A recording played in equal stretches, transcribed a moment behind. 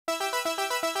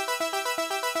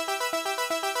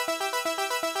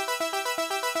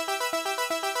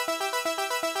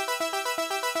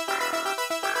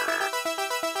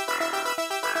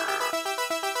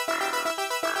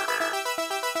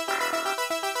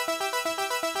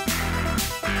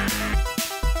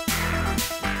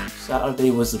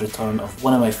Saturday was the return of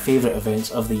one of my favourite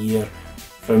events of the year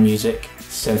for music,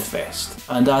 Synthfest.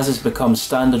 And as has become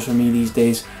standard for me these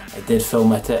days, I did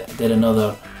film at it. I did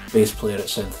another Bass Player at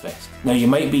Synthfest. Now you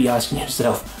might be asking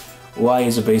yourself, why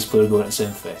is a bass player going to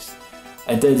Synthfest?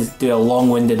 I did do a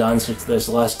long-winded answer to this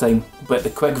last time, but the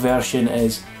quick version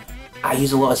is I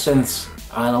use a lot of synths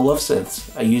and I love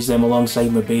synths. I use them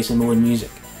alongside my bass and my own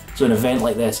music. So an event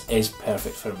like this is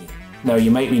perfect for me. Now you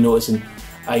might be noticing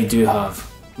I do have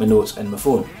my notes in my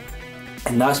phone.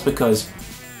 And that's because,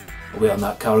 wait on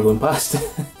that car going past.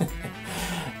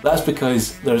 That's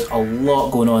because there's a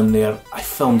lot going on there. I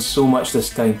filmed so much this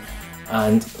time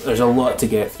and there's a lot to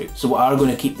get through. So we are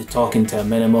going to keep the talking to a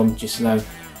minimum just now.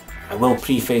 I will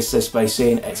preface this by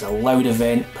saying it's a loud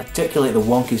event, particularly at the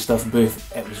Wonkystuff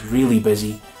booth. It was really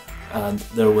busy and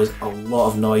there was a lot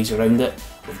of noise around it.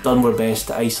 We've done our best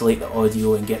to isolate the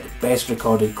audio and get the best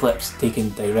recorded clips, taking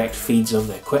direct feeds of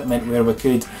the equipment where we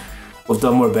could. We've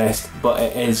done our best, but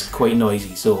it is quite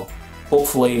noisy, so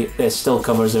hopefully this still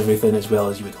covers everything as well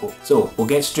as you would hope. So we'll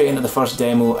get straight into the first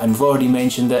demo, and I've already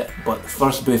mentioned it, but the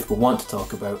first booth we want to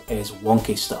talk about is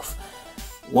Wonkystuff.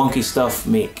 Wonkystuff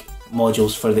make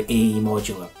modules for the AE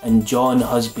modular, and John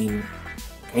has been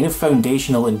kind of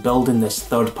foundational in building this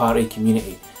third-party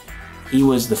community. He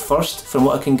was the first, from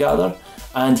what I can gather,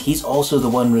 and he's also the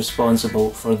one responsible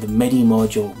for the MIDI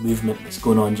module movement that's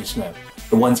going on just now,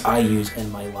 the ones I use in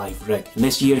my live rig. And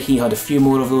this year he had a few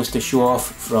more of those to show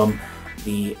off, from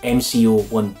the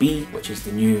MCO1B, which is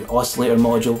the new oscillator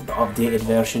module, the updated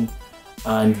version,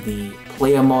 and the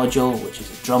player module, which is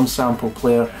a drum sample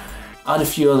player, and a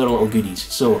few other little goodies.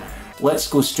 So let's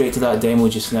go straight to that demo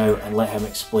just now and let him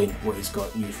explain what he's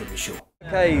got new for the show.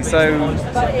 Okay, so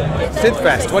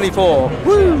Synthfest 24,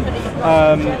 woo!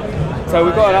 So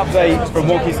we've got an update from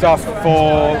Wonkystuff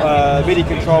for MIDI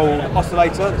controlled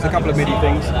oscillator. There's a couple of MIDI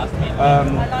things.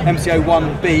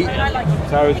 MCO1B,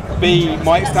 so B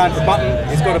might stand for button,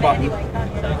 it's got a button,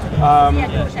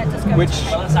 which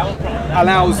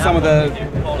allows some of the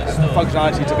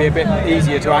functionality to be a bit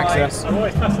easier to access. So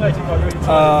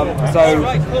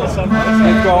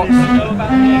we've got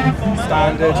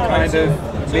standard kind of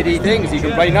MIDI things, you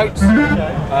can play notes.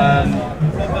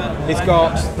 It's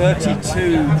got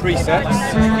 32 presets,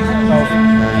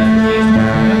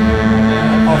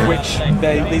 of which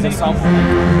these are some.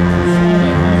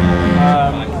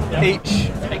 Each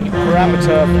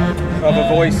parameter of a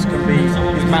voice is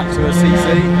mapped to a CC.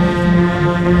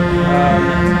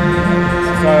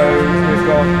 So we've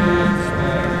got,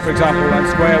 for example, like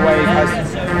square wave has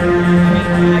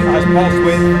pulse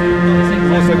width.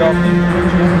 We've also got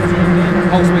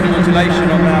pulse width modulation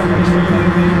on that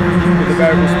with a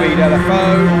variable speed LFO,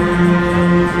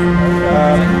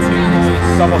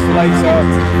 sub oscillator,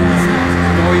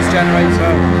 noise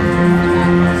generator.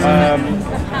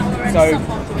 So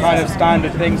kind of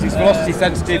standard things. It's velocity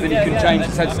sensitive and you can change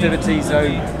the sensitivity. So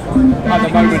at the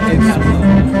moment it's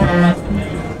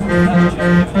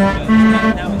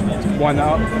wind that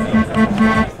up.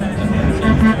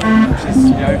 Which is,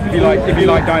 you know, if you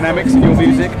like dynamics in your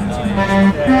music.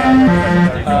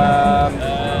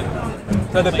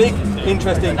 So the big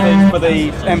interesting thing for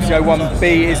the MCO1B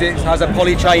is it has a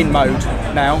polychain mode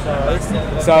now.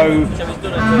 So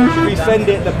if we send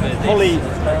it the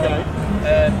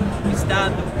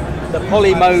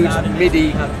poly mode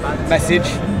MIDI message,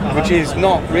 which is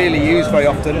not really used very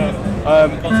often.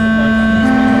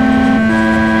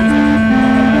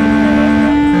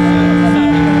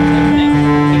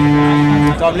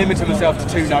 So I'm limiting myself to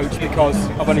 2 notes because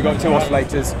I've only got 2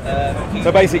 oscillators.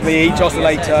 So basically each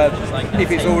oscillator,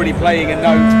 if it's already playing a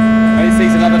note and it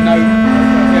sees another note,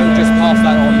 it'll just pass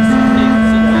that on.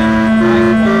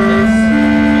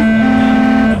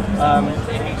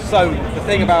 So the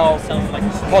thing about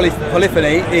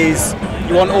polyphony is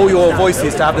you want all your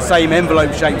voices to have the same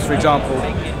envelope shapes, for example.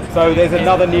 So there's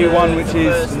another new one which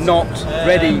is not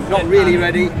really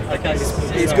ready.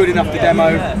 It's good enough to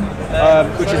demo,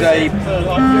 which is a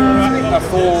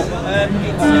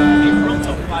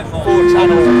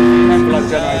 4-channel envelope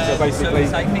generator, basically.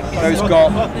 So it's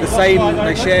got the same,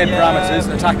 they share parameters,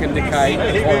 attack and decay,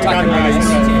 or attack and release.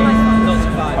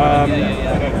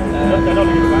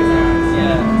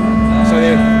 So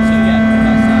they're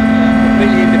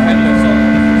completely independent.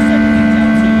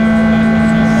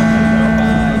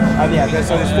 And yeah,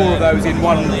 so there's 4 of those in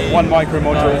one micro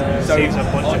module. So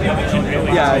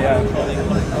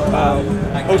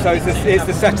also it's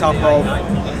the setup of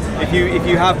if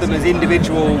you have them as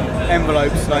individual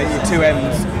envelopes, like your 2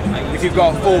 M's. If you've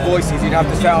got 4 voices, you'd have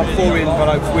to set up 4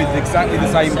 envelopes with exactly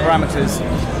the same parameters.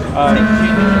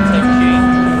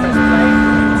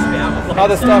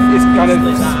 Other stuff is kind of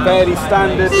fairly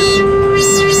standard.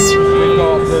 We've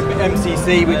got the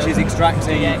MCC, which is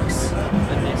extracting,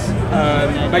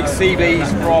 makes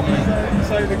CVs from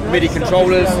MIDI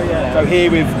controllers. So here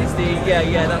we've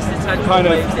kind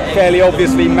of fairly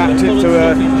obviously mapped it to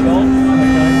a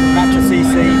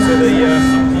CC to the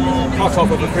cut-off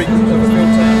of the frequency of the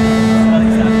filter.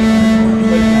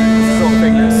 Sort of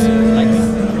thing that's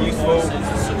useful.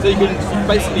 So you can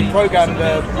basically program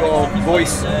your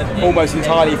voice almost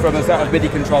entirely from a set of MIDI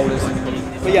controllers.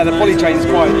 But yeah, the polychain is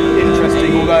quite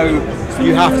interesting, although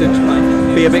you have to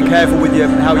be a bit careful with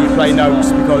how you play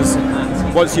notes, because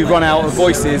once you run out of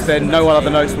voices, then no other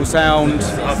notes will sound. You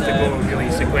have to go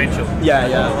really sequential. Yeah,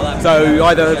 yeah. So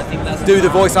either do the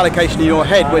voice allocation in your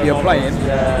head when you're playing,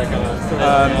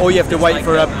 or you have to wait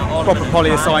for a proper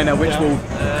poly assigner, which will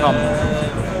come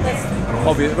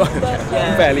obviously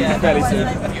fairly soon.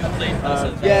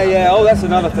 Yeah. Oh, that's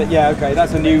another thing. Yeah, okay.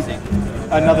 That's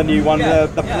another new one.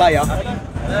 The player.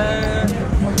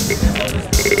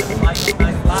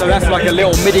 So that's like a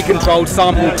little MIDI controlled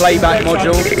sample playback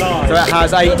module. So it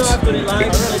has 8.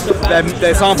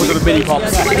 They're samples of the MIDI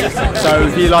pops. So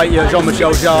if you like your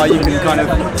Jean-Michel Jarre, you can kind of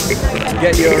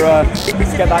get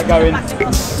that going.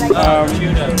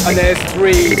 And there's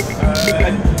 3.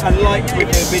 And like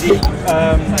with the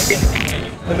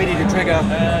MIDI to trigger,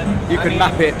 you can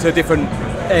map it to different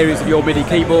areas of your MIDI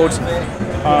keyboard.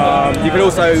 You can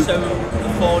also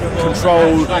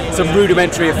control some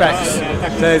rudimentary effects.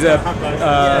 There's a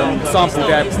sample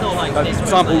depth, a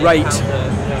sample rate,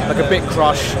 like a bit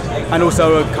crush, and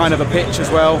also a kind of a pitch as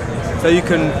well. So you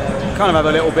can kind of have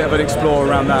a little bit of an explore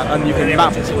around that, and you can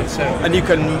map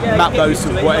those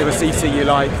to whatever CC you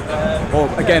like. Or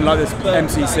again, like this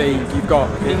MCC,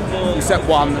 you set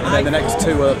 1, and then the next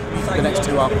 2 are the next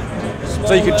 2 up.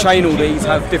 So you can chain all these,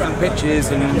 have different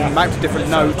pitches and map to different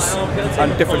notes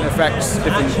and different effects,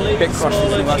 different bit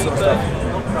crushes and all that sort of stuff.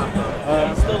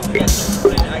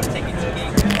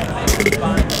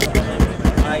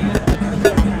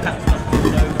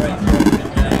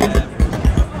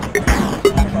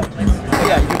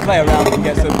 Yeah, you can play around and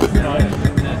get some.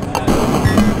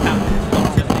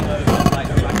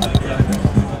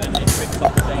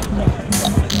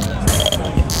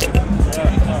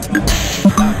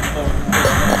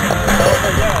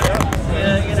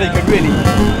 So you can really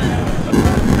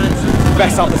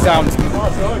mess up the sounds.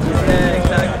 Yeah,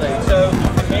 exactly. So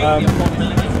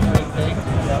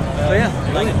yeah,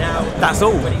 that's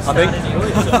all, I think.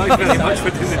 Thank you very much for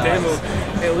doing the demo.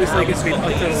 It looks like it's been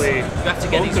utterly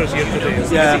bonkers here today.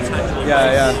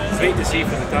 Yeah. Great to see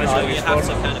from the tangible response.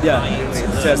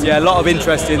 Yeah, a lot of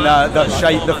interest in the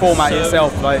shape, the format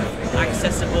itself. Like,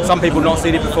 some people not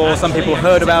seen it before, some people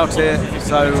heard about it.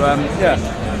 So yeah,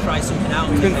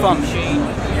 it's been fun.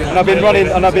 And I've been running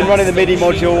the MIDI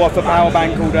module off the power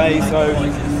bank all day. So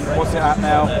what's it at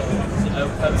now?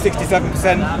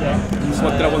 67%. So I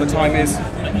don't know what the time is.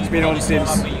 It's been on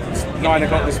since 9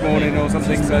 o'clock this morning or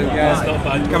something. So yeah,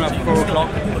 it's coming up to 4 o'clock.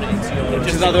 Which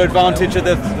is another advantage of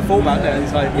the format there.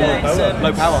 It's like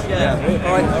low power. Yeah.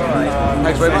 All right.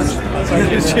 Thanks very much.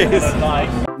 Cheers.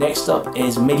 Next up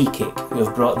is Midicake, who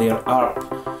have brought their ARP,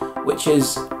 which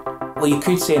is, well, you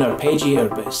could say an arpeggiator,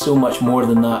 but it's so much more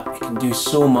than that. It can do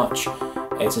so much.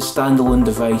 It's a standalone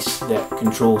device that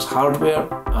controls hardware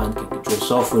and can control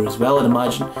software as well, I'd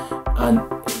imagine, and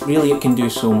really it can do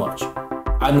so much.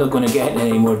 I'm not going to get into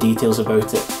any more details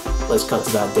about it. Let's cut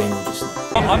to that demo just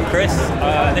now. I'm Chris,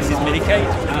 this is Midicake,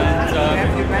 and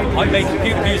I made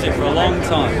computer music for a long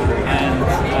time, and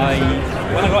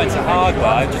when I got into hardware,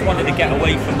 I just wanted to get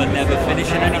away from the never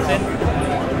finishing anything.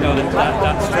 You know,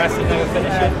 that stress of never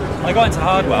finishing. When I got into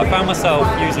hardware, I found myself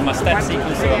using my step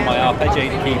sequencer on my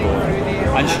arpeggiated keyboard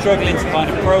and struggling to kind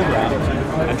of program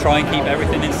and try and keep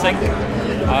everything in sync,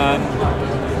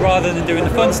 rather than doing the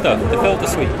fun stuff, the filter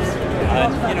sweeps,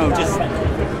 and you know, just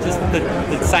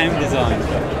the sound design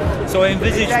stuff. So I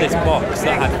envisaged this box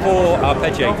that had 4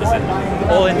 arpeggiators in them,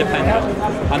 all independent,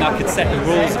 and I could set the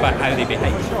rules about how they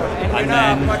behave, and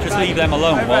then just leave them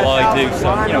alone while I do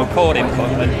some, you know, chord input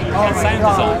and sound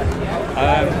design.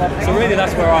 So really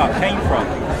that's where ARP came from.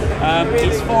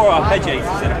 It's 4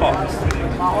 arpeggiators in a box.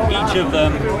 Each of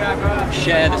them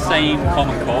share the same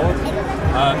common chord,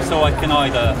 so I can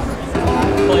either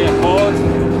play a chord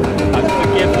and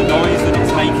forgive the noise that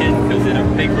it's making, because in a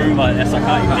big room like this I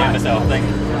can't even hear myself think.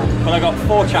 But I've got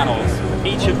 4 channels,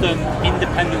 each of them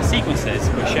independent sequences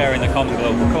but sharing the common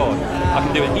global chord. I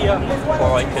can do it here,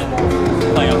 or I can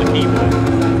play on the keyboard.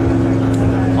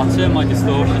 I'll turn my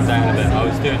distortion down a bit. I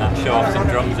was doing that show off some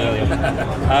drums earlier.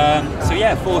 So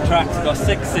yeah, 4 tracks. I've got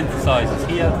 6 synthesizers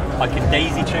here. I can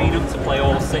daisy chain them to play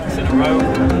all 6 in a row.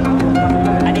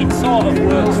 And it sort of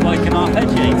works like an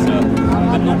arpeggiator,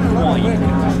 but not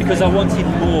quite, because I wanted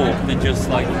more than just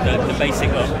like the basic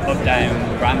up,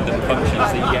 down, random functions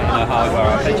that you get in a hardware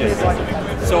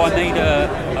arpeggiator. So I made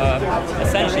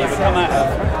essentially it would come out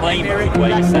of play mode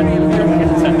where you set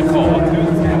the chord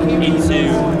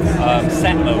into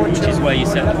set mode, which is where you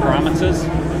set the parameters.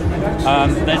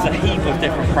 There's a heap of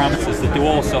different parameters that do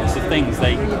all sorts of things.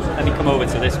 Let me come over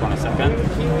to this one a second.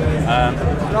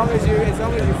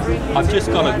 I've just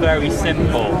got a very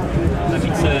simple, let me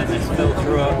turn this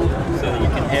filter up so that you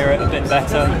can hear it a bit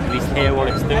better, at least hear what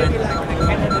it's doing.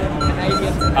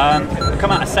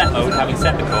 Come out of set mode, having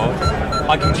set the chord,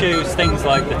 I can choose things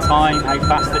like the time, how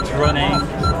fast it's running,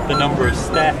 the number of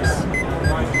steps,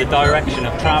 the direction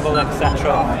of travel,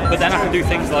 etc. But then I can do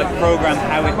things like program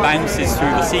how it bounces through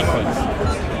the sequence.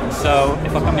 So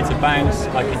if I come into bounce,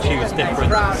 I can choose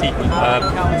different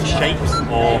shapes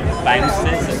or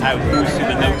bounces and how it moves through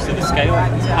the notes of the scale.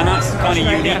 And that's kind of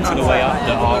unique to the way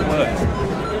that art works.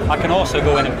 I can also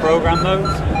go in and program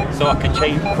those, so I can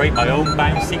create my own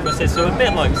bounce sequences, so a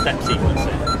bit like step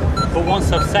sequencing. But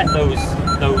once I've set those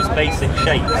basic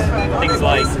shapes, things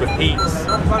like repeats,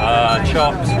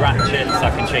 chops, ratchets, I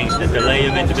can change the delay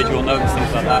of individual notes,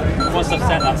 things like that. Once I've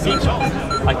set that sequence,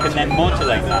 I can then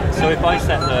modulate that. So if I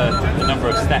set the number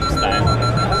of steps down,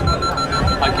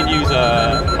 I can use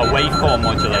a waveform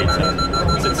modulator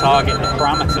to target the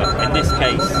parameter. In this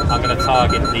case, I'm going to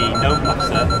target the note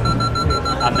offset.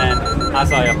 And then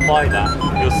as I apply that,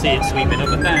 you'll see it sweeping up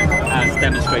and down, as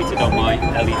demonstrated on my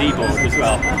LED board as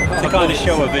well, to kind of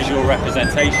show a visual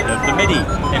representation of the MIDI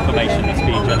information that's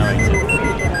being generated.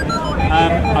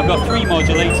 I've got 3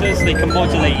 modulators. They can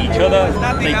modulate each other.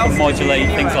 They can modulate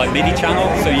things like MIDI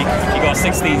channels. So you've got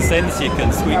 16 synths, you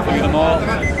can sweep through them all.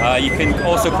 You can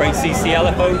also create CC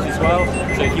LFOs as well.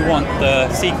 So if you want the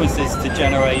sequences to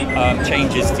generate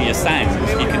changes to your sounds,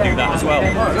 you can do that as well.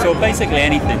 So basically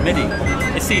anything MIDI.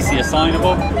 It's CC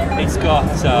assignable. It's got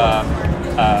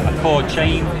a chord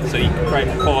chain, so you can create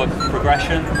a chord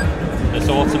progression that's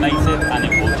automated, and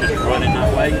it will just run in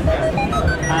that way.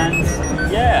 And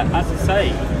yeah, as I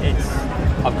say,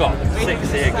 I've got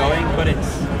 6 here going, but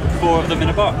it's 4 of them in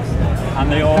a box, and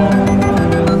they all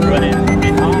run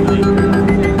in harmony.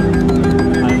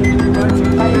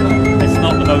 And it's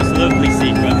not the most lovely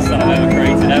sequence that I've ever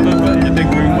created ever, but in a big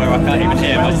room where I can't even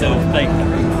hear myself think,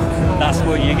 that's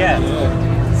what you get.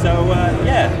 So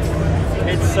yeah,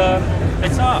 it's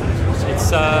art.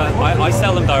 I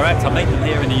sell them direct. I make them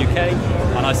here in the UK,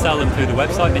 and I sell them through the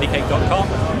website midicake.com.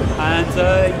 And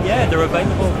yeah, they're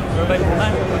available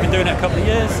now. I've been doing it a couple of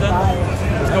years, and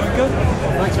it's going good.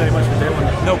 Thanks very much for doing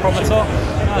it. No problem at all.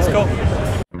 That's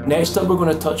cool. Next up, we're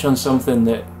going to touch on something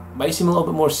that might seem a little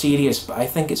bit more serious, but I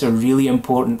think it's a really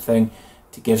important thing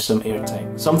to give some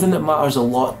airtime. Something that matters a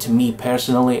lot to me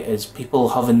personally is people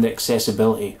having the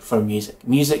accessibility for music.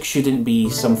 Music shouldn't be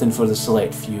something for the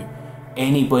select few.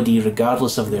 Anybody,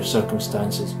 regardless of their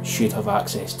circumstances, should have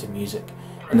access to music.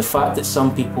 And the fact that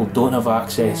some people don't have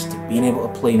access to being able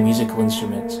to play musical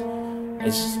instruments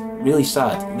is really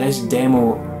sad. This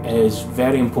demo is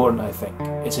very important, I think.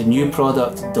 It's a new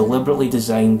product deliberately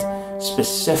designed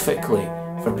specifically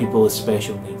for people with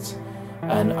special needs.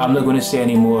 And I'm not going to say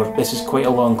any more. This is quite a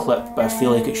long clip, but I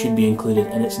feel like it should be included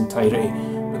in its entirety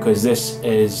because this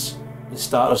is the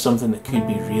start of something that could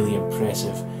be really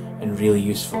impressive and really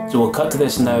useful. So we'll cut to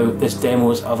this now. This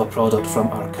demo is of a product from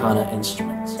Arcana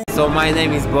Instruments. So my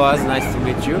name is Boaz, nice to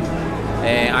meet you.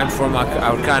 I'm from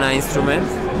Arcana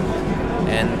Instruments,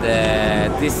 and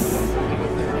this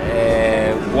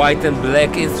white and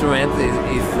black instrument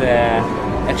is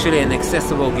actually an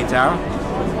accessible guitar.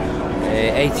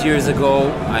 8 years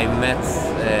ago I met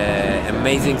an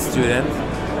amazing student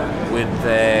with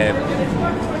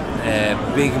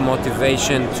big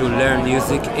motivation to learn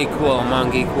music, equal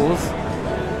among equals.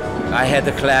 I had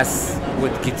a class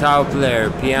with guitar player,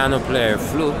 piano player,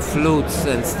 flutes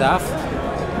and stuff,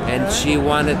 and she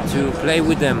wanted to play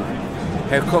with them.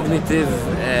 Her cognitive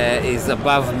is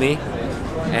above me,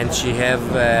 and she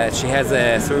has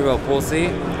a cerebral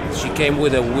palsy. She came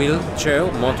with a wheelchair,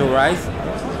 motorized,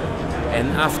 and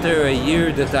after a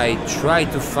year that I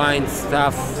tried to find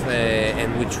stuff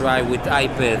and we try with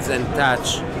iPads and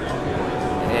touch,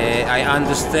 I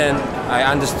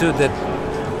understood that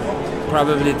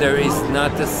probably there is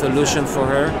not a solution for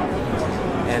her,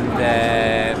 and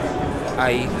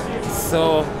I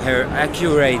saw her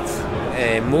accurate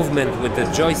movement with the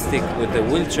joystick with the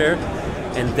wheelchair,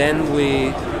 and then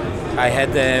we I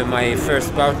had my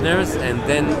first partners, and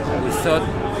then we thought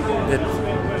that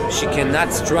she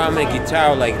cannot strum a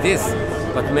guitar like this,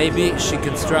 but maybe she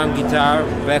can strum guitar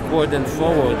backward and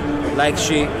forward, like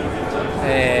she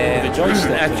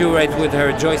accurate with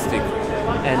her joystick.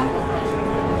 And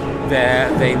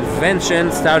the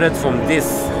invention started from this.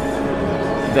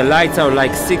 The lights are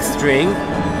like 6-string,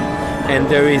 and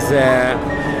there is a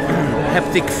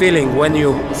haptic feeling. When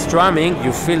you're strumming,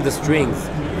 you feel the strings.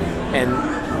 And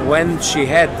when she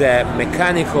had the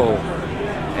mechanical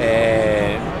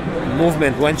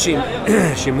movement, when she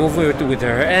she moved with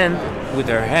her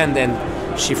hand, and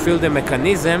she feel the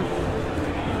mechanism,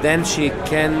 then she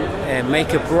can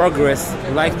make a progress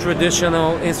like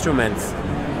traditional instruments.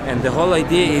 And the whole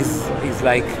idea is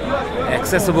like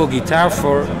accessible guitar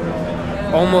for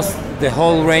almost the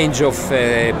whole range of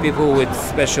people with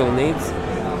special needs.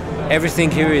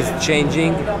 Everything here is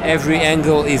changing. Every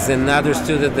angle is another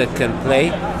student that can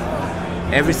play.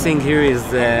 Everything here is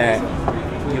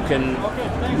you can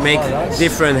make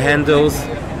different handles.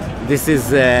 This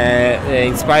is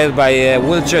inspired by a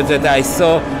wheelchair that I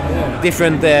saw,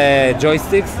 different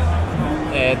joysticks.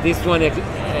 This one,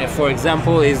 for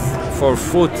example, is for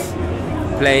foot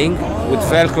playing with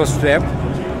Velcro strap.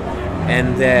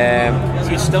 And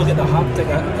so you still get the haptic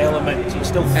element, you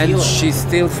still feel and it. she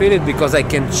still feel it because I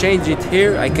can change it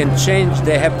here. I can change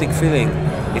the haptic feeling.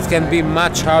 It can be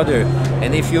much harder,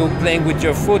 and if you're playing with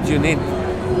your foot, you need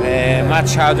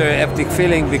much harder haptic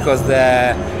feeling because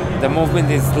the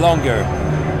movement is longer.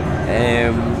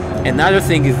 Another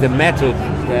thing is the method.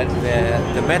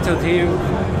 The method here,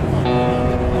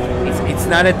 it's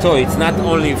not a toy. It's not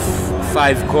only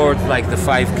 5 chords like the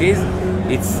 5 keys.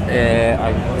 It's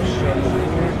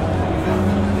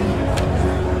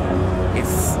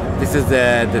this is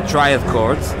the triad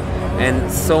chords,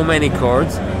 and so many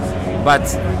chords. But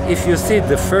if you see,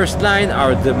 the first line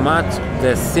are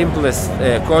the simplest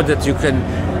chord that you can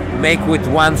make with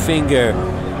one finger,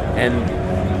 and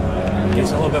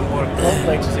it's a little bit more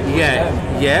complex as it goes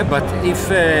down. Yeah. But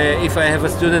if I have a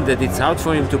student that it's hard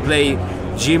for him to play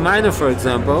G minor, for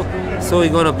example, so we're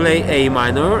gonna play A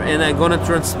minor, and I'm gonna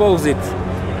transpose it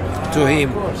to him.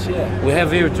 Of course, yeah. We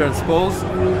have here transpose.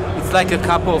 It's like a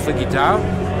capo of a guitar,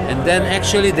 and then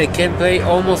actually they can play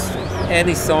almost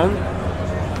any song.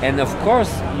 And of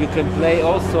course, you can play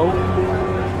also.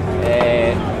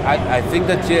 I think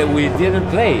that we didn't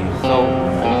play, so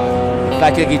it's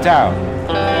like a guitar.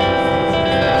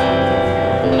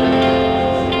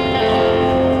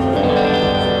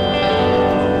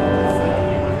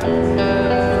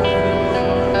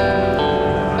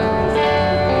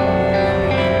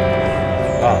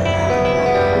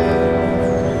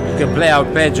 You can play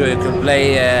arpeggio, you can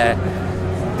play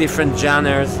different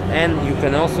genres, and you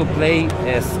can also play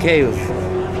scales.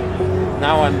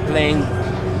 Now I'm playing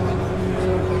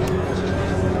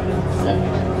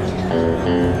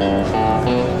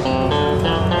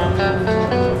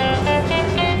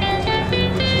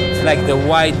it's like the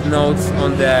white notes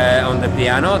on the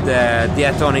piano, the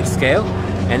diatonic scale,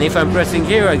 and if I'm pressing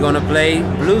here, I'm gonna play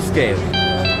blue scale.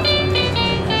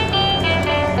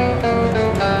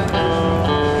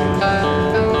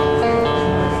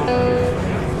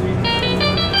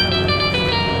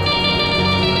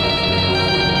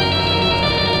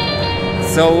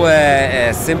 So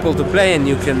simple to play, and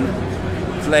you can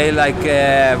play like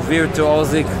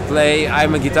virtuosic play.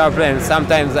 I'm a guitar player, and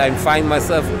sometimes I find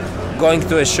myself going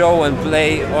to a show and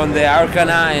play on the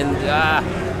Arcana and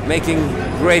making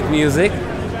great music.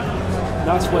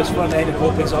 That's what's fun, and it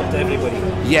opens up to everybody.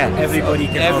 Yeah, everybody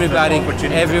can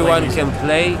everyone can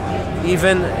play.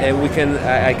 Even we can.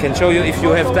 I can show you if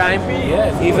you have time.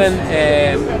 Yeah. Even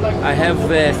I have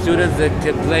students that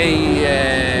can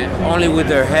play only with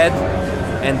their head,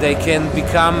 and they can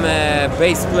become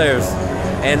bass players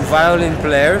and violin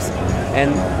players,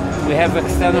 and we have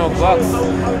external box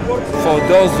for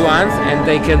those ones, and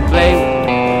they can play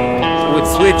with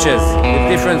switches, with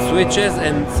different switches.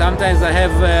 And sometimes I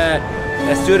have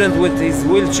a student with his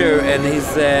wheelchair, and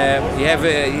he have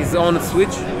his own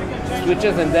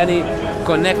switches, and then he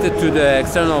connected to the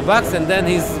external box, and then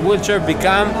his wheelchair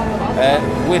become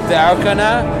with the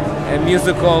Arcana a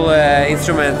musical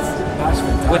instruments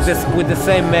with the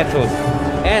same method.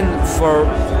 And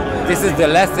this is the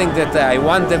last thing that I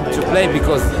want them to play,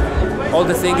 because all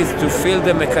the thing is to feel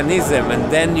the mechanism, and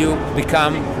then you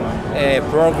become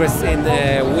progress in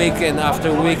week, and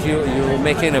after week you're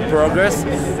making a progress,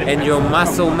 and your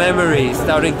muscle memory is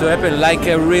starting to happen like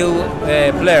a real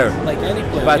player. Like any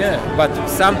player, but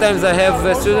sometimes I have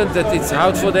a student that it's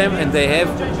hard for them, and they have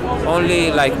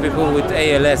only like people with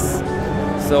ALS.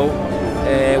 So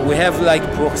we have like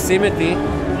proximity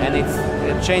and it's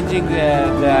changing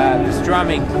the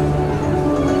strumming,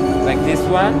 like this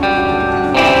one.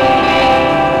 I'm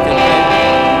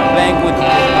playing with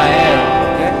my hair,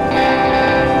 okay?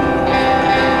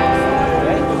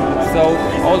 So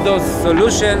all those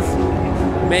solutions,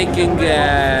 making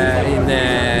in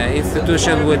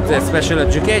institution with special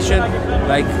education,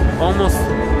 like almost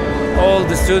all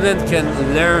the students can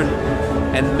learn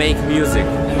and make music.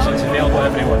 Music's available to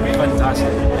everyone.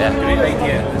 Fantastic. Yeah. Great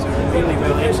idea. It's really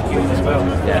well executed as well.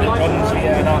 Yeah. And it runs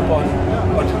via an app on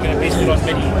kind of basically on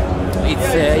MIDI. It's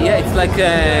it's like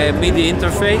a MIDI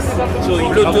interface. So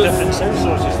you can have different sound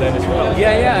sources then as well.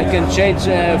 Yeah, I can change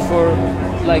for,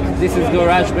 like, this is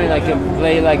GarageBand. I can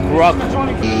play like rock.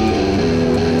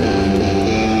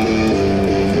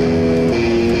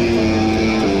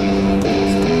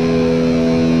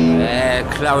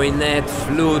 Clarinet,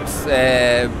 flutes,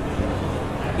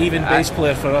 Even bass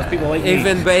player for us people like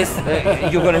even me. bass.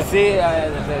 You're gonna see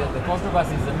the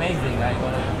contrabass is amazing. I'm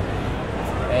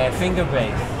gonna finger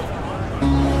bass.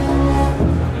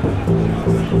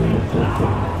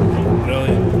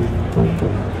 Brilliant.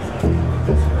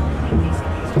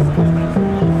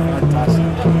 Fantastic.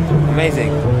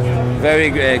 Amazing. Very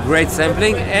great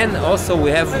sampling, and also we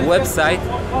have a website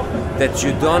that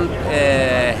you don't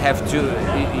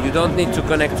you don't need to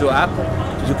connect to app.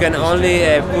 You can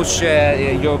only push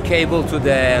your cable to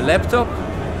the laptop,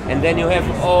 and then you have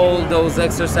all those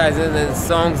exercises and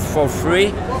songs for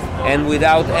free, and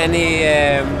without any.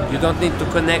 You don't need to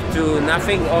connect to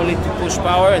nothing. Only to push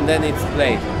power, and then it's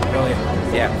played. Brilliant.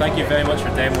 Yeah. Thank you very much for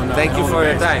demoing that. Thank you for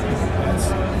your time.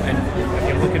 And if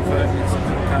you're looking for it, it's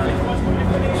Arcana.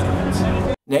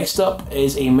 Next up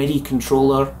is a MIDI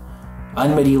controller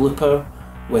and MIDI looper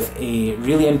with a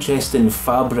really interesting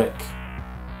fabric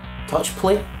touch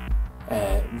plate.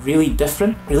 Really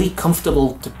different, really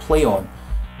comfortable to play on.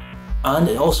 And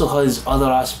it also has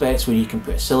other aspects where you can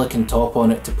put a silicon top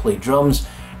on it to play drums.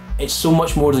 It's so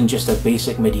much more than just a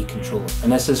basic MIDI controller.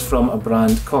 And this is from a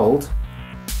brand called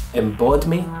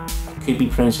Embodme. I could be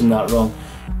pronouncing that wrong.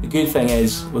 The good thing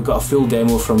is we've got a full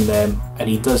demo from them, and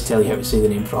he does tell you how to say the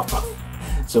name properly.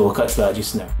 So we'll cut to that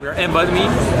just now. We're Embodme,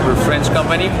 we're a French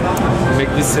company. We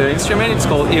make this instrument, it's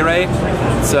called Array.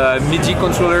 It's a MIDI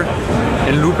controller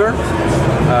and looper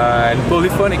and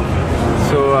polyphonic.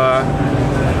 So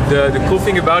the cool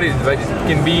thing about it is that it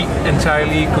can be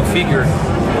entirely configured.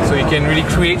 So you can really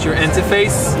create your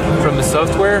interface from the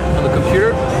software on the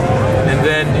computer, and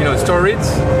then store it.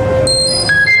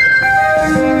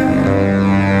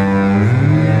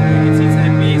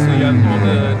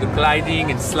 Gliding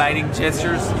and sliding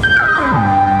gestures.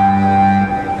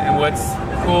 And what's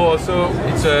cool also,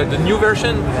 it's the new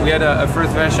version. We had a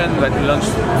first version that we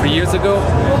launched 3 years ago,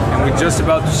 and we're just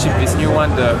about to ship this new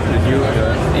one, the new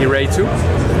Array 2.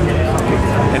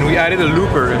 And we added a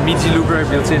looper, a MIDI looper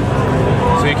built in,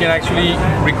 so you can actually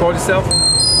record yourself.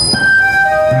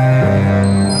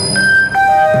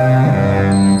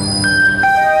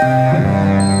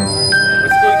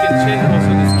 What's cool, you can change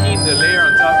also the skin, the layer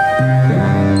on top.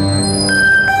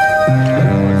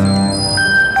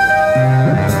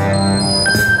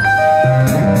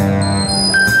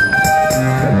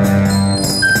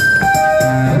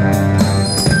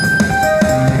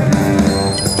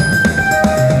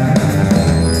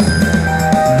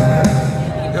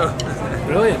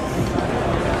 Brilliant.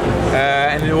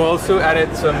 And we also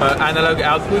added some analog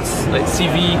outputs, like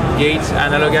CV gate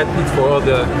analog output for all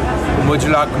the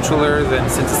modular controllers and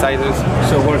synthesizers.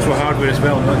 So it works with hardware as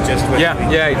well, not just with... Yeah,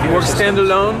 it works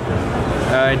standalone.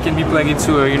 It can be plugged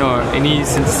into any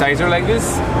synthesizer like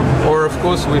this, or of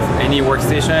course with any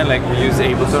workstation, like we use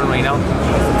Ableton right now.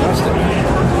 Fantastic.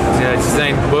 It's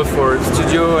designed both for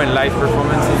studio and live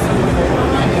performances.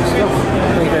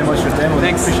 Thank you very much for the demo.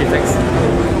 Thanks. Appreciate it. Thanks.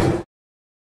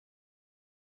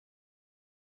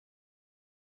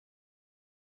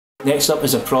 Next up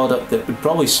is a product that would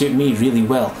probably suit me really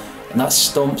well, and that's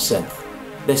Stompsynth.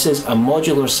 This is a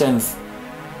modular synth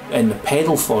in the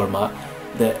pedal format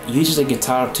that uses a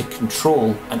guitar to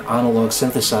control an analog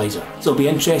synthesizer. So it'll be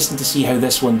interesting to see how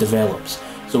this one develops.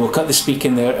 So we'll cut the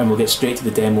speaking there and we'll get straight to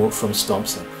the demo from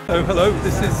Stompsynth. So hello,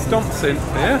 this is Stompsynth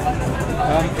here.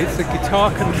 It's a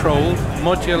guitar-controlled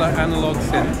modular analog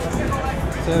synth.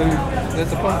 So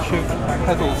there's a bunch of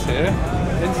pedals here.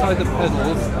 Inside the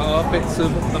pedals are bits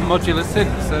of a modular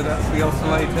synth. So that's the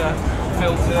oscillator,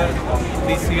 filter,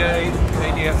 DCA,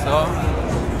 ADSR.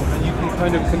 And you can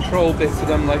kind of control bits of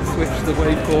them, like switch the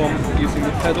waveform using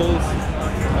the pedals.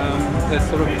 There's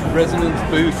sort of resonance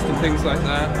boost and things like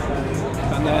that.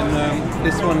 And then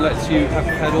this one lets you have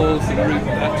pedals and route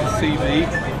that to CV.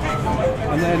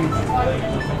 And then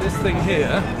this thing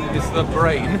here is the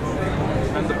brain.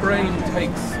 and the brain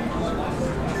takes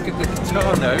the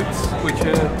guitar notes, which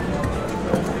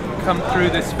come through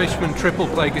this Fishman triple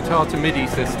play guitar to MIDI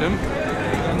system,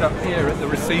 and up here at the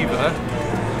receiver,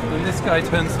 and this guy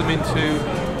turns them into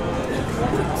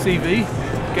CV,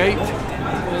 gate,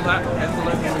 all that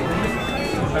envelope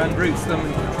CV, and routes them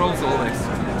and controls all this.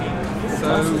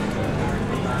 So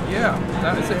yeah,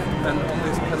 that is it. And on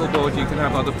this pedal board you can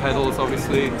have other pedals,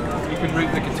 obviously. You can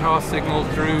route the guitar signal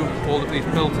through all of these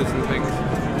filters and things.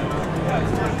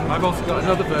 I've also got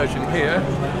another version here,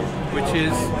 which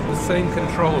is the same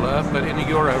controller but in a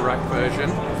Eurorack version.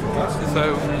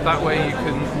 So that way you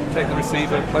can take the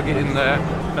receiver, plug it in there,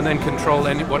 and then control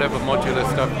whatever modular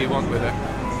stuff you want with it.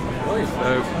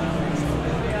 So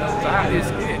that is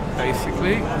it,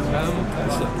 basically.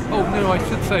 Oh no, I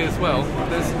should say as well,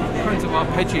 there's kinds of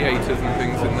arpeggiators and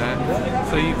things in there.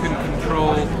 So you can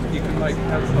control, you can like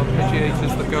have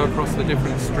arpeggiators that go across the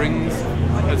different strings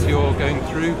as you're going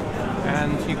through,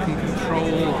 and you can control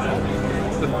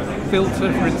the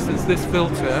filter. For instance, this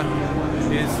filter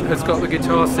has got the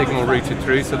guitar signal routed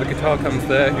through, so the guitar comes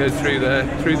there, goes through there,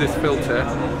 through this filter,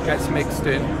 gets mixed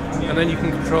in, and then you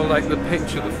can control like the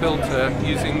pitch of the filter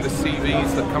using the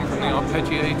CVs that come from the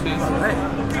arpeggiators. Right.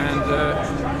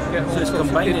 And so it's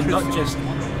combining not just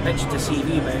pitch to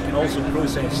CV, but it can also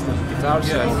process the guitar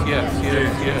signal. Yes.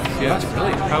 That's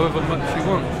brilliant. However much you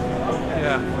want.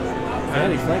 Yeah.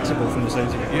 Very flexible from the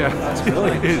sounds of it. Yeah, that's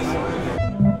brilliant. It is.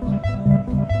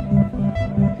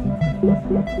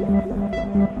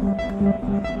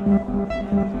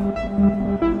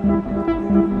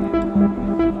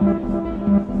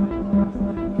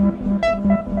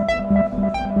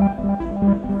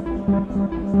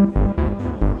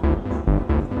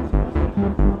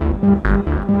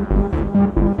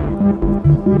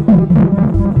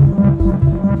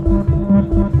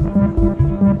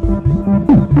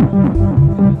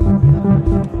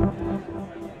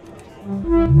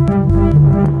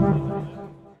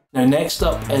 Now next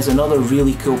up is another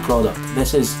really cool product.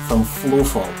 This is from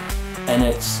Flowfal, and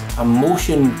it's a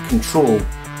motion control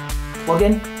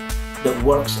plugin that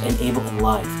works in Ableton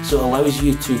Live. So it allows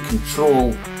you to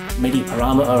control MIDI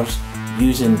parameters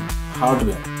using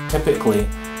hardware, typically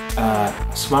a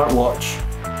smartwatch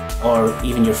or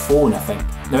even your phone, I think.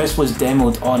 Now this was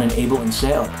demoed on an Ableton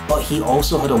setup, but he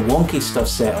also had a Wonkystuff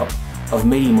setup of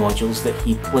MIDI modules that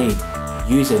he played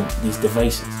using these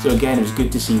devices. So again, it was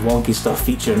good to see Wonkystuff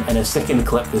featuring in a second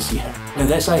clip this year. Now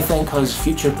this, I think, has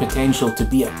future potential to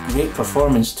be a great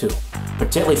performance tool,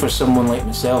 particularly for someone like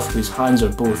myself whose hands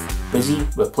are both busy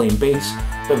with playing bass,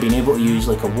 but being able to use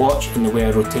like a watch in the way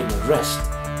I rotate my wrist,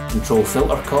 control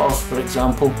filter cutoff for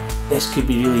example. This could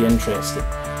be really interesting.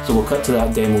 So we'll cut to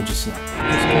that demo just now.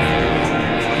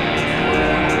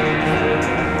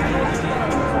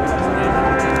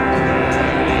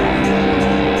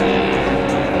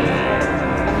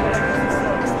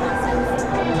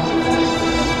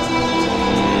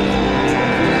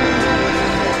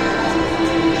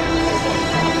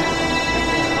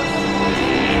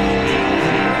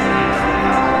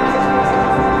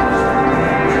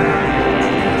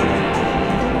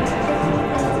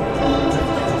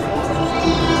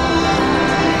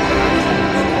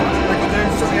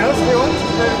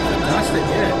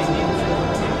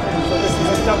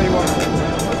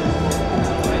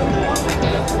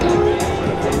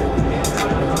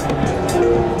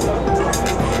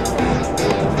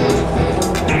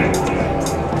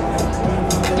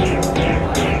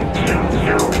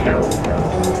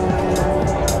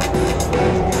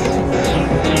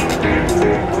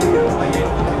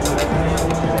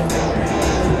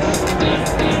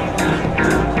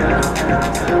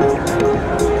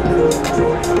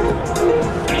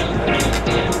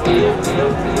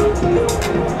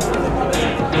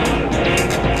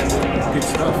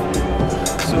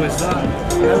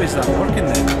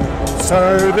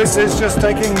 So this is just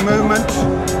taking movement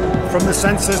from the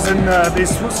sensors in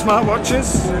these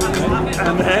smartwatches,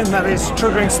 and then that is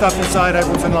triggering stuff inside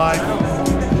Ableton Live.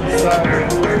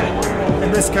 So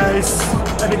in this case,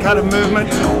 any kind of movement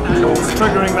is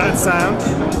triggering that sound.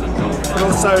 But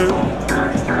also,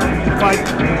 if I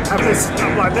have this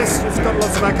up like this, it's got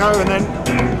lots of echo, and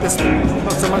then this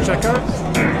not so much echo,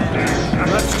 and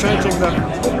that's changing the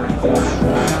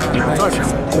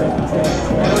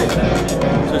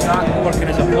So is that working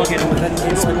as a plugin within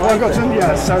Ableton Live?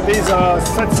 Yeah, so these are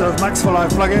sets of Max for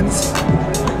Live plugins,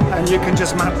 and you can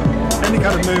just map any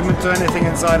kind of movement to anything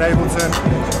inside Ableton,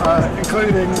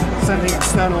 including sending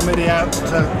external MIDI out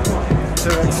to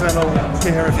external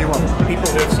gear if you want. People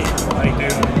who have seen what I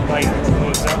do live know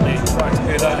exactly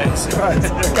who that is. Right.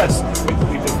 Because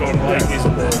we perform live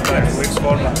using the Flowfal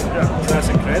format. Yeah. So that's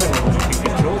incredible, you can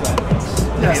control that.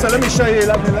 Yeah, so let me show you.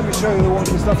 Let me show you the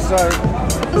Wonkystuff.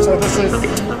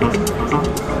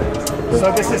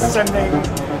 So this is sending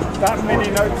that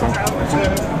MIDI note out to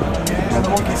the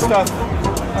Wonkystuff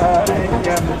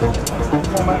in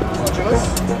format modulus,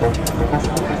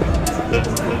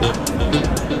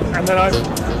 and then I've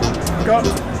got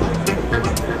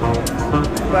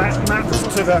that mapped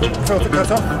to the filter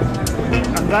cutoff,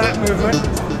 and that movement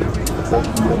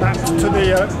mapped to the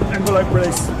envelope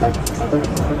release.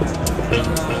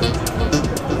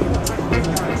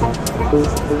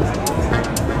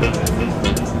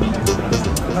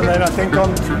 And then I think on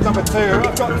number 2,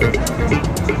 I've got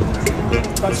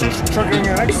that's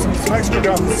triggering some extra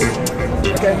drums.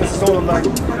 Again, this is all of that.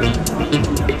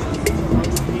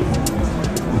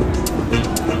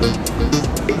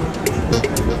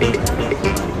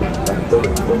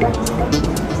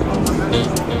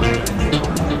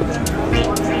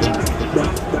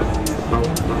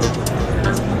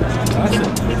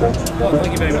 Well,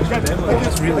 thank you very much for the demo.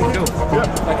 That's really cool.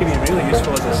 That can be really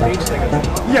useful as a stage thing.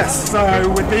 Yes, so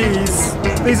with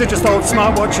these are just old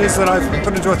smartwatches that I've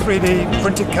put into a 3D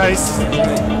printed case.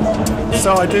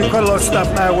 So I do quite a lot of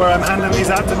stuff now where I'm handing these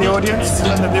out to the audience,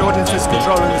 and then the audience is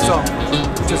controlling the song,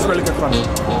 which is really good fun.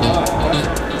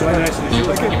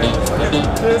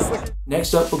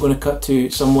 Next up, we're going to cut to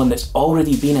someone that's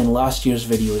already been in last year's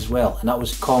video as well, and that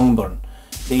was Congburn.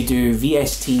 They do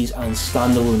VSTs and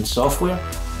standalone software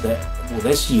that, well,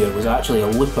 this year was actually a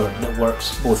looper that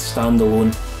works both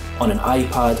standalone on an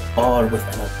iPad or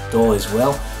within a DAW as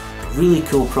well. Really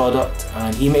cool product,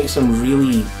 and he makes some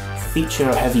really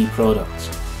feature-heavy products.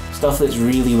 Stuff that's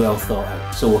really well thought out.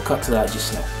 So we'll cut to that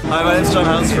just now. Hi, my name's John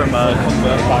Hans from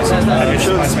Congburn. I'm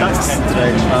showing Stacks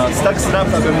today. Stacks is an app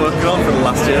I've been working on for the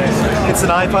last year. It's an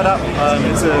iPad app.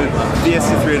 It's a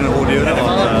VST3 and an audio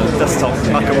on desktop,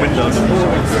 Mac and Windows.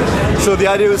 So the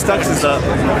idea with Stacks is that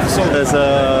there's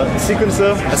a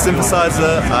sequencer, a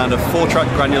synthesizer, and a 4-track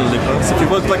granular looper. So if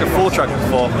you've worked like a 4-track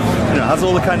before, it has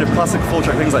all the kind of classic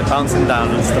 4-track things like bouncing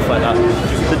down and stuff like that.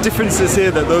 The difference is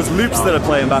here that those loops that are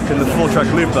playing back in the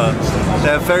 4-track looper, they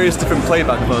have various different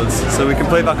playback modes. So we can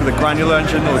play back with a granular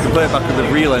engine, or we can play it back with a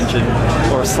real engine,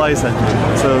 or a slice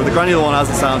engine. So the granular one, as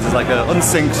it sounds, is like an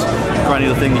unsynced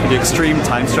granular thing you can do extreme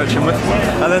time stretching with.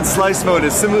 And then slice mode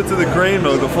is similar to the grain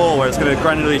mode before, where it's going to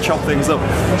granularly chop things up,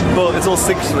 but it's all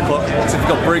synced to the clock. So if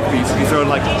you've got break beats, if you throw in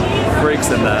like breaks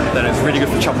in there, then it's really good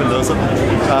for chopping those up.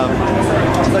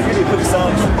 It's like really good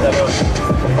sound.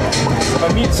 If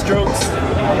I mute strokes,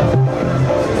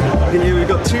 we've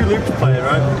got 2 loops playing,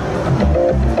 right?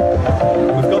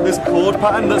 We've got this chord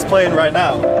pattern that's playing right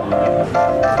now.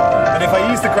 And if I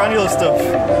use the granular stuff,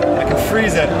 I can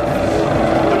freeze it.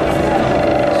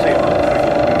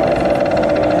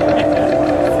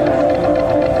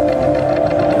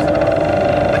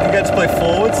 I can get to play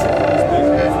forwards.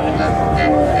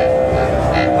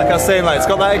 Like I was saying, like it's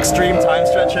got that extreme time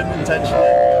stretching intention.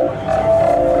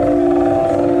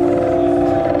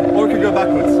 Or it could go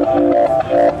backwards.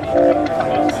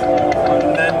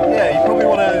 And then, yeah, you probably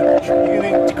want to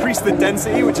decrease the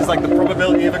density, which is like the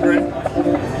probability of a grain.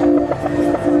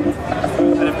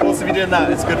 And of course, if you're doing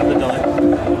that, it's good at the delay.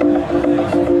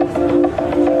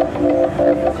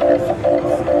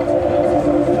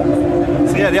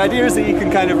 So yeah, the idea is that you can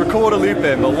kind of record a loop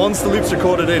in, but once the loop's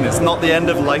recorded in, it's not the end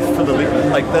of life for the loop.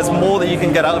 Like, there's more that you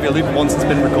can get out of your loop once it's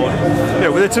been recorded. You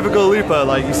know, with a typical looper,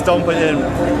 like you stomp it in,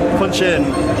 punch in,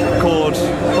 record,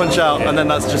 punch out, and then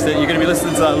that's just it. You're going to be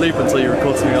listening to that loop until you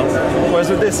record something else. Whereas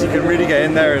with this, you can really get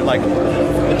in there and like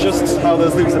adjust how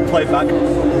those loops are played back.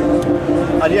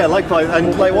 And yeah, likewise,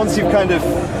 and like once you've kind of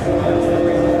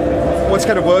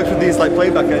worked with these like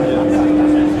playback engines,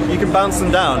 you can bounce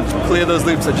them down, clear those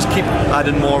loops, and just keep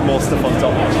adding more and more stuff on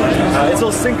top. It's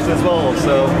all synced as well,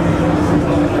 so.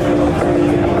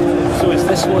 So is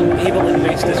this one Ableton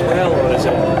based as well, or is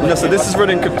it? No, so this is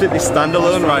running completely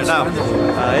standalone right now.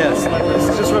 Yes, this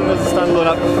is just running as a standalone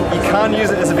app. You can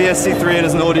use it as a VST3 and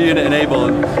as an audio unit in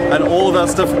Ableton, and all of that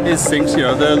stuff is synced. You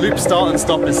know, the loop start and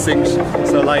stop is synced.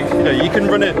 So like, you know, you can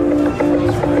run it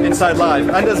inside live,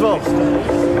 and as well,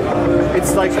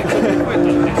 it's like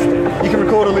you can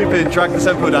record a loop in, drag the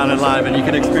tempo down in live, and you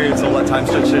can experience all that time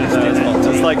stretching in there as well.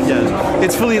 So it's like, yeah,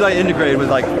 it's fully like integrated with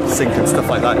like sync and stuff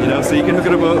like that, you know. So you can hook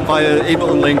it up via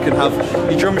Ableton Link and have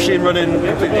your drum machine running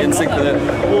completely in sync with it.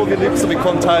 All of your loops will be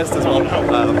quantized as well.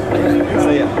 So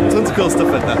yeah, tons of cool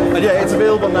stuff in there. And yeah, it's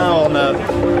available now on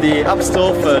the App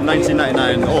Store for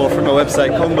 $19.99, or from our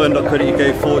website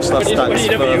congburn.co.uk/stacks for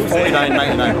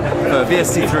 $49.99 for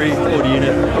VST3 audio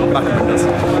unit, Mac and Windows.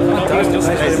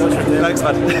 Thanks,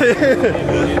 man.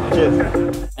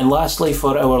 Cheers. And lastly,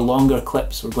 for our longer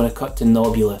clips, we're going to cut to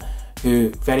Knobula, who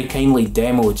very kindly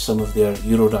demoed some of their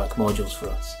Eurorack modules for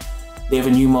us. They have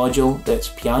a new module that's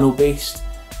piano based,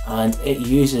 and it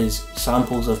uses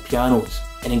samples of pianos,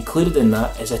 and included in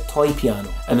that is a toy piano.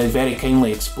 And they very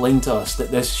kindly explained to us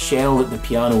that this shell that the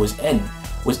piano was in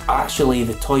was actually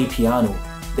the toy piano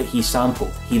that he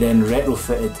sampled. He then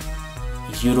retrofitted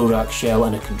his Eurorack shell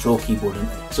and a control keyboard in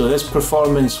it. So this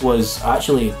performance was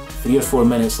actually 3 or 4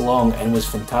 minutes long and was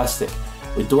fantastic.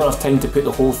 We don't have time to put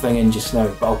the whole thing in just now,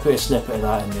 but I'll put a snippet of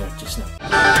that in there just now.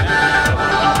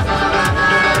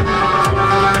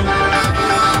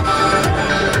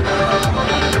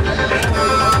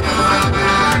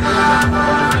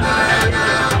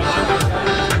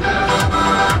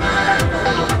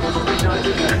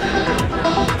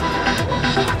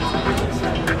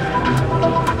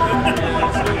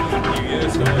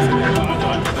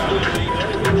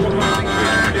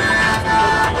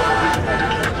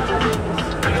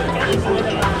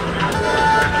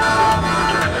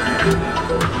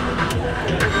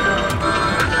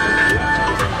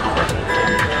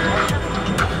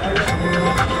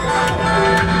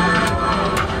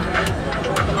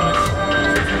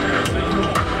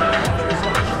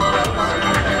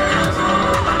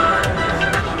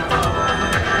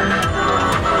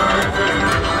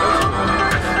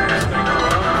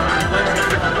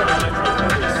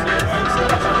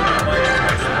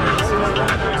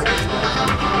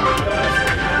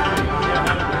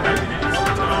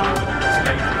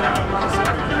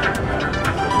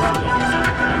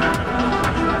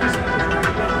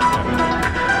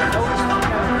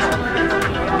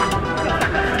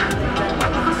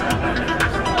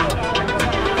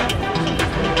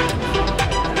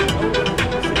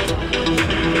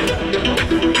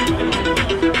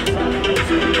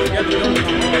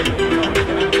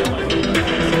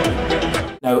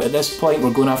 Now at this point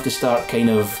we're going to have to start kind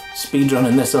of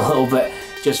speedrunning this a little bit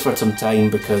just for some time,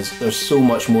 because there's so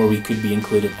much more we could be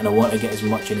included and I want to get as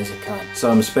much in as I can.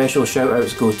 Some special shout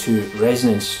outs go to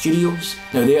Resonance Studios.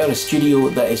 Now they are a studio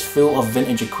that is full of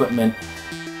vintage equipment,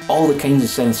 all the kinds of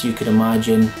synths you could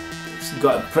imagine. It's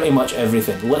got pretty much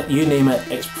everything. You name it,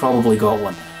 it's probably got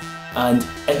one. And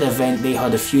at the event they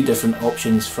had a few different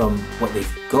options from what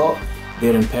they've got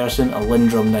there in person, a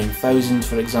Lindrum 9000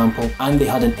 for example, and they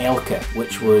had an L kit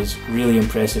which was really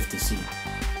impressive to see.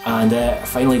 And I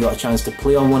finally got a chance to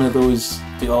play on one of those,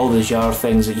 do all the jar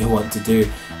things that you want to do,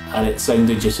 and it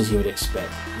sounded just as you would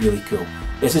expect. Really cool.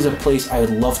 This is a place I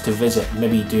would love to visit,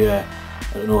 maybe do a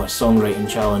songwriting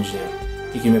challenge there.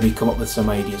 You can maybe come up with some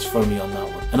ideas for me on that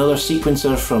one. Another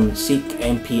sequencer from Seek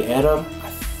MP Error, I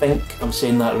think I'm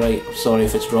saying that right, I'm sorry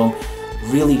if it's wrong.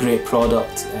 Really great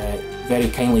product, very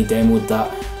kindly demoed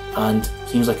that, and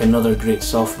seems like another great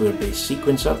software based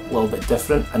sequencer, a little bit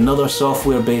different. Another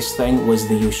software based thing was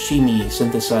the Yoshimi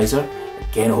synthesizer.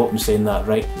 Again, I hope I'm saying that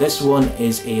right. This one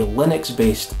is a Linux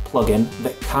based plugin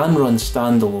that can run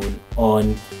standalone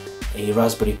on a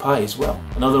Raspberry Pi as well.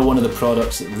 Another one of the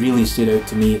products that really stood out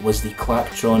to me was the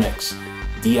Clacktronics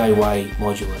DIY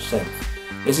modular synth.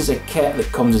 This is a kit that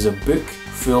comes as a book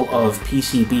full of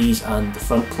PCBs and the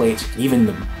front plates, even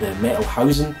the metal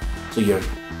housing, so your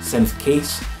synth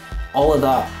case. All of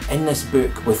that in this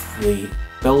book with the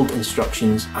build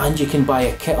instructions, and you can buy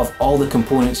a kit of all the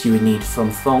components you would need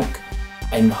from Thonk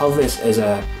and have this as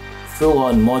a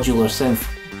full-on modular synth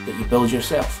that you build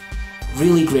yourself.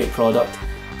 Really great product.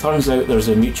 Turns out there's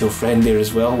a mutual friend there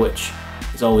as well, which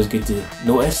is always good to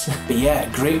notice. But yeah,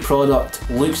 great product,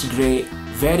 looks great,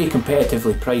 very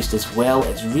competitively priced as well.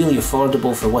 It's really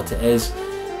affordable for what it is.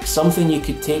 Something you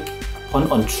could take a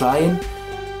punt on trying,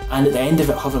 and at the end of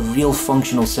it have a real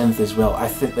functional synth as well. I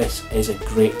think this is a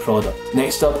great product.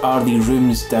 Next up are the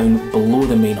rooms down below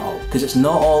the main hall, because it's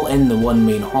not all in the one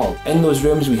main hall. In those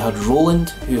rooms we had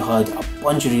Roland, who had a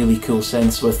bunch of really cool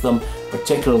synths with them.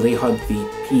 Particularly they had the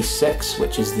P6,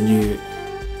 which is the new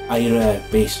IRA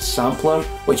based sampler,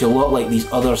 which a lot like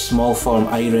these other small form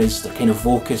IRAs, they're kind of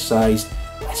Vocus sized.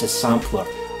 It's a sampler.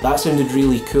 That sounded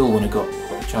really cool when I got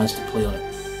a chance to play on it.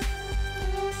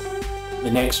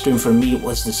 The next room for me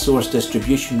was the source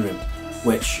distribution room,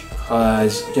 which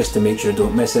has, just to make sure I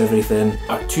don't miss everything,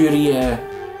 Arturia,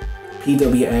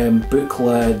 PWM,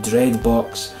 Buchla,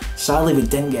 Dreadbox. Sadly we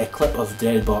didn't get a clip of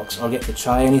Dreadbox or get to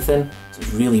try anything, so it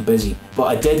was really busy. But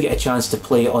I did get a chance to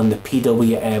play on the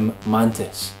PWM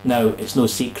Mantis. Now, it's no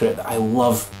secret that I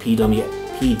love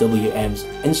PWM's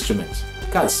instruments.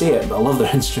 Can't say it, but I love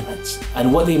their instruments.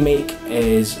 And what they make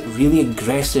is really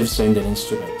aggressive sounding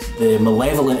instruments. The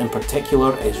Malevolent in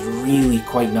particular is really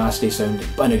quite nasty sounding,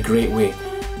 but in a great way.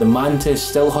 The Mantis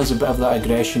still has a bit of that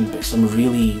aggression, but some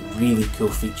really, really cool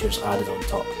features added on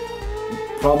top.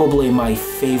 Probably my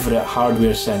favourite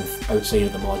hardware synth outside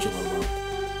of the modular world.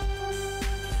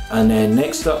 And then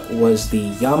next up was the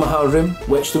Yamaha room,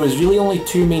 which there was really only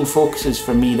two main focuses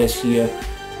for me this year.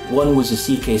 One was the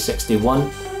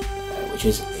CK61, which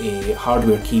is a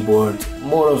hardware keyboard,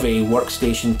 more of a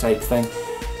workstation type thing,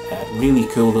 really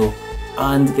cool though.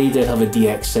 And they did have a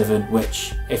DX7,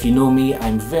 which, if you know me,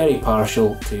 I'm very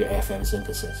partial to FM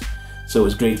synthesis. So it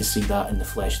was great to see that in the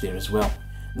flesh there as well.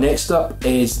 Next up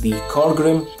is the Korg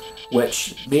room,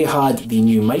 which they had the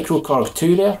new Micro Korg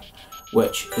 2 there,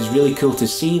 which is really cool to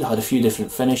see. They had a few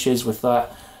different finishes with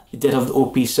that. They did have the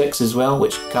OP6 as well,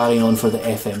 which carrying on for the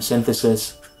FM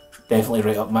synthesis. Definitely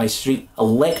right up my street.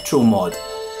 Electromod.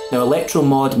 Now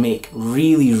Electromod make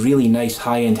really, really nice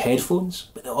high-end headphones,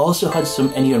 but they also had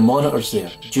some in-ear monitors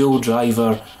there. Dual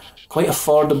driver, quite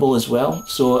affordable as well,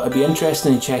 so I'd be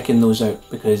interested in checking those out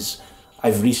because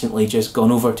I've recently just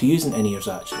gone over to using in-ears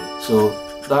actually, so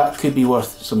that could be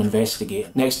worth some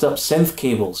investigating. Next up, synth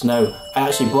cables. Now, I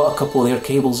actually bought a couple of their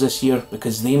cables this year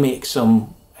because they make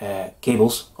some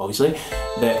cables, obviously,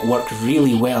 that work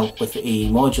really well with a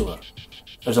modular.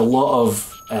 There's a lot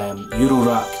of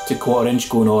Eurorack to 1/4 inch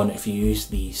going on if you use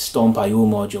the Stomp.io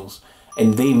modules,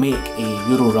 and they make a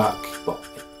Eurorack, well,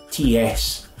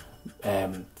 TS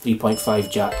 3.5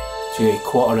 jack to a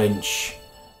 1/4 inch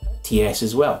TS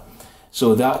as well.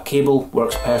 So that cable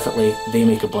works perfectly. They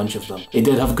make a bunch of them. They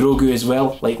did have Grogu as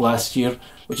well, like last year,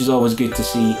 which is always good to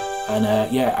see.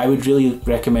 And yeah, I would really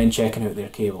recommend checking out their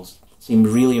cables. Seem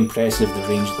really impressive, the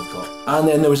range they've got. And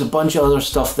then there was a bunch of other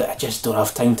stuff that I just don't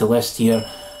have time to list here.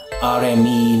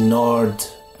 RME, Nord,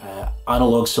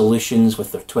 Analog Solutions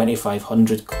with their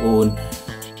 2500 clone,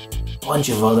 bunch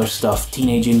of other stuff.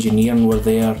 Teenage Engineering were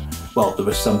there. Well, there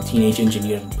was some Teenage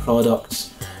Engineering products.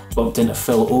 Bumped into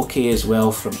Phil Oakey as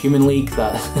well from Human League.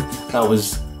 That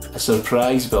was a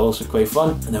surprise, but also quite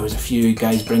fun. And there was a few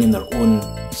guys bringing their own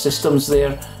systems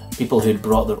there. People who'd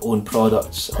brought their own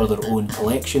products or their own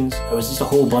collections. There was just a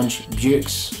whole bunch.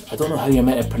 Bukes, I don't know how you're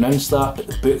meant to pronounce that, but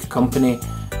the book company,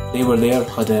 they were there,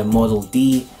 had a Model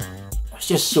D. There's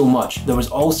just so much. There was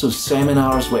also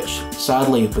seminars, which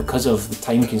sadly, because of the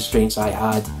time constraints I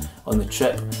had on the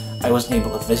trip, I wasn't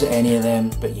able to visit any of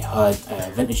them, but you had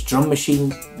a vintage drum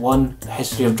machine one, the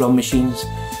history of drum machines.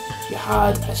 You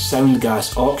had a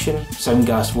Soundgas auction.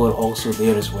 Soundgas were also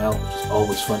there as well, which is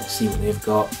always fun to see what they've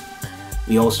got.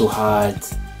 We also had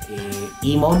a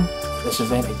EMOM at this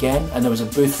event again, and there was a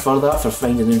booth for that for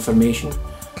finding information.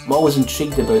 I'm always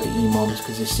intrigued about the EMOMs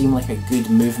because they seem like a good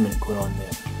movement going on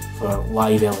there for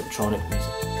live electronic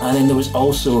music. And then there was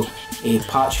also a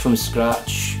patch from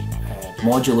scratch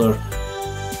modular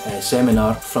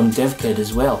seminar from DevKid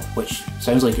as well, which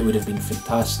sounds like it would have been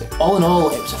fantastic. All in all,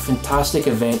 it was a fantastic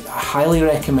event. I highly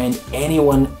recommend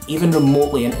anyone, even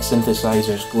remotely into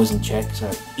synthesizers, goes and checks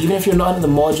out. Even if you're not into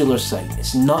the modular side,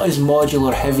 it's not as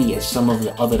modular heavy as some of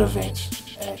the other events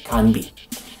can be.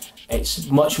 It's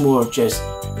much more just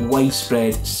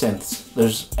widespread synths.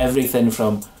 There's everything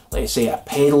from, let's say, a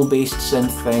pedal-based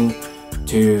synth thing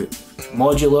to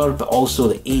modular, but also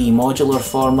the AE modular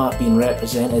format being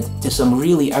represented, to some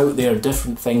really out there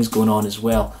different things going on as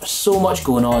well. There's so much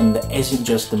going on that isn't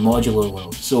just the modular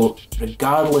world, so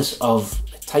regardless of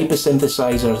the type of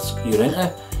synthesizers you're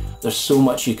into, there's so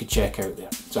much you could check out there.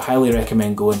 So I highly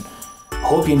recommend going. I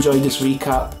hope you enjoyed this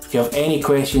recap. If you have any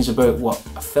questions about what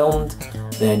I filmed,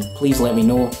 then please let me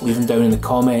know. Leave them down in the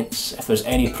comments. If there's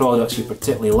any products you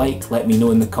particularly like, let me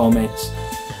know in the comments.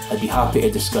 I'd be happy to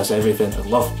discuss everything. I'd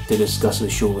love to discuss the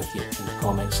show with you in the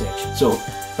comment section. So,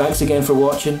 thanks again for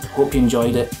watching. Hope you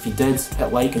enjoyed it. If you did,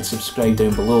 hit like and subscribe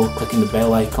down below, clicking the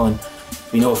bell icon.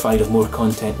 Be notified of more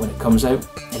content when it comes out.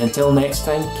 And until next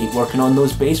time, keep working on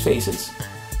those bass faces.